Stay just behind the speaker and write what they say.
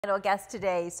Guest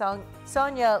today,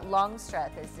 Sonya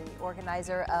Longstreth is the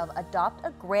organizer of Adopt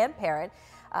a Grandparent,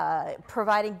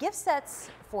 providing gift sets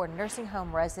for nursing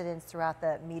home residents throughout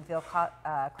the Meadville,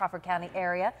 Crawford County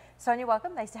area. Sonya,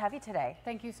 welcome. Nice to have you today.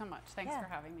 Thank you so much. Thanks for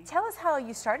having me. Tell us how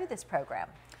you started this program.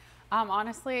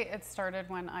 Honestly, it started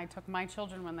when I took my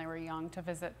children when they were young to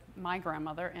visit my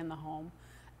grandmother in the home.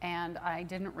 And I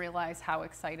didn't realize how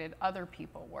excited other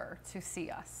people were to see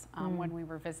us when we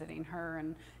were visiting her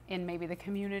and in maybe the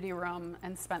community room,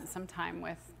 and spent some time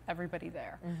with everybody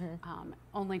there,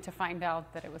 only to find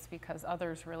out that it was because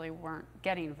others really weren't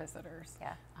getting visitors.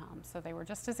 Yeah. So they were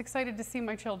just as excited to see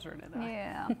my children.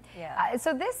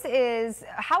 So this is,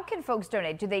 how can folks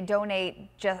donate? Do they donate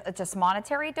just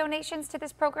monetary donations to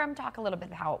this program? Talk a little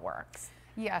bit how it works.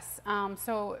 Yes,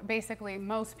 so basically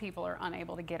most people are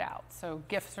unable to get out. So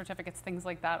gift certificates, things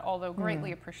like that, although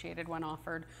greatly appreciated when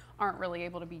offered, aren't really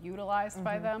able to be utilized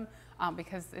by them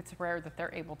because it's rare that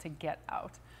they're able to get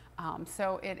out.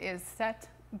 So it is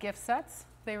gift sets.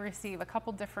 They receive a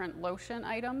couple different lotion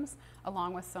items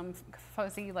along with some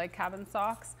fuzzy like cabin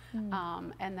socks.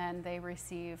 And then they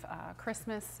receive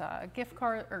Christmas gift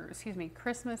card, or excuse me,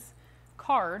 Christmas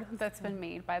card that's been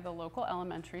made by the local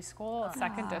elementary school,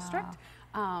 second district.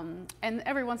 And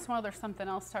every once in a while there's something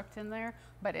else tucked in there,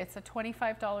 but it's a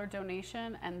 $25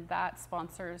 donation, and that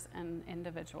sponsors an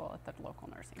individual at the local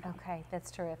nursing home. Okay,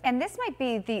 that's terrific. And this might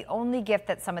be the only gift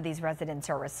that some of these residents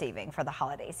are receiving for the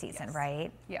holiday season,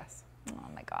 right? Yes. Oh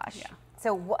my gosh. Yeah.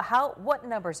 So what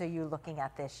numbers are you looking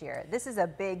at this year? This is a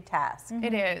big task.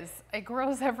 It is. It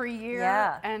grows every year.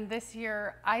 Yeah. And this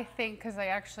year, I think, because I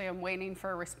actually am waiting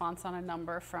for a response on a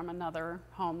number from another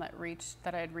home that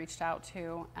I had reached out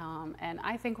to, and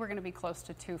I think we're going to be close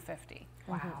to 250.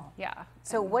 Wow. Yeah.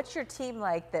 So what's your team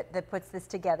like that puts this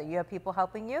together? You have people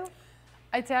helping you?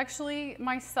 It's actually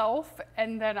myself,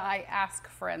 and then I ask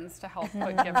friends to help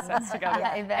put gift sets together.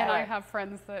 Yeah, and I have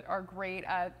friends that are great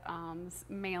at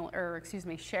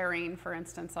sharing, for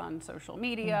instance, on social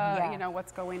media, you know,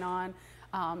 what's going on.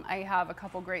 I have a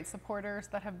couple great supporters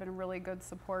that have been really good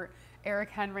support.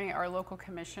 Eric Henry, our local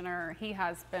commissioner, he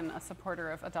has been a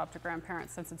supporter of Adopt a Grandparent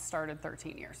since it started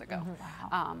 13 years ago.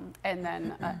 Wow. And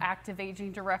then active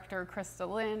aging director Krista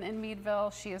Lynn in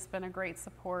Meadville, she has been a great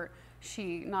support.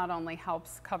 She not only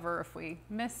helps cover if we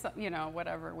miss, you know,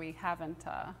 whatever we haven't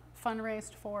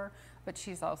fundraised for, but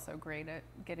she's also great at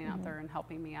getting out there and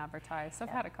helping me advertise. So I've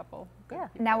had a couple good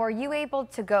people. Now, are you able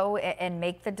to go and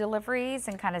make the deliveries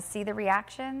and kind of see the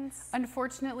reactions?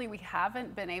 Unfortunately, we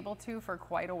haven't been able to for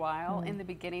quite a while. In the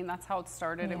beginning, that's how it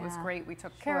started. It was great. We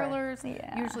took carolers.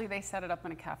 Usually they set it up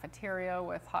in a cafeteria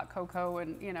with hot cocoa,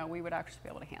 and you know, we would actually be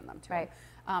able to hand them to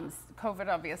them. COVID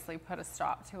obviously put a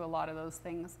stop to a lot of those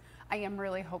things. I am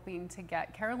really hoping to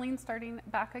get Caroline starting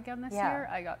back again this year.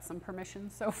 I got some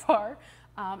permission so far.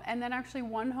 And then actually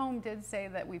one home did say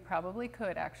that we probably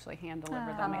could actually hand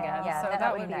deliver them again. So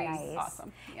that would be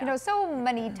awesome. You know, so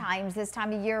many times this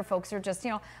time of year, folks are just,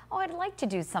 you know, oh, I'd like to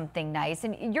do something nice.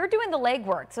 And you're doing the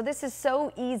legwork. So this is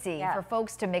so easy for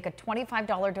folks to make a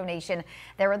 $25 donation.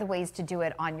 There are the ways to do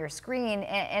it on your screen,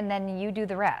 and then you do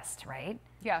the rest, right?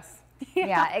 Yes.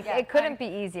 It couldn't be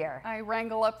easier. I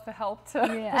wrangle up the help to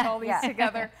put all these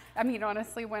together. I mean,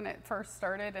 honestly, when it first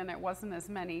started and it wasn't as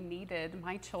many needed,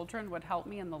 my children would help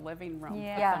me in the living room put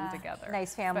them together.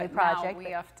 Nice family but project. Now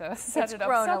we have to set it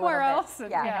up somewhere else.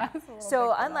 And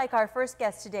so unlike our first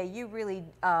guest today, you really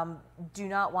do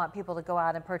not want people to go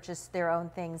out and purchase their own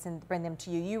things and bring them to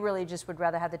you. You really just would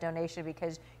rather have the donation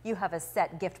because you have a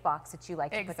set gift box that you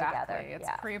like to put together. It's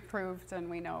pre-approved, and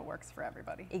we know it works for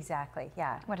everybody. Exactly.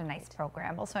 What a nice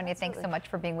program. Well, Sonya, thanks so much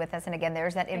for being with us. And again,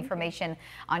 there's that information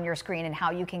on your screen and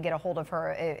how you can get a hold of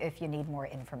her if you need more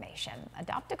information.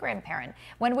 Adopt a Grandparent.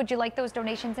 When would you like those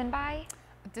donations in by?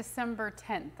 December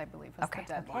 10th, I believe, was the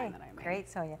deadline that I made. Great,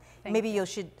 Sonya. Maybe you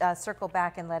should circle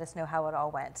back and let us know how it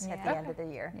all went at the end of the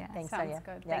year. Thanks, Sonya.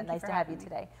 Good. Nice to have you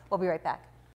today. We'll be right back.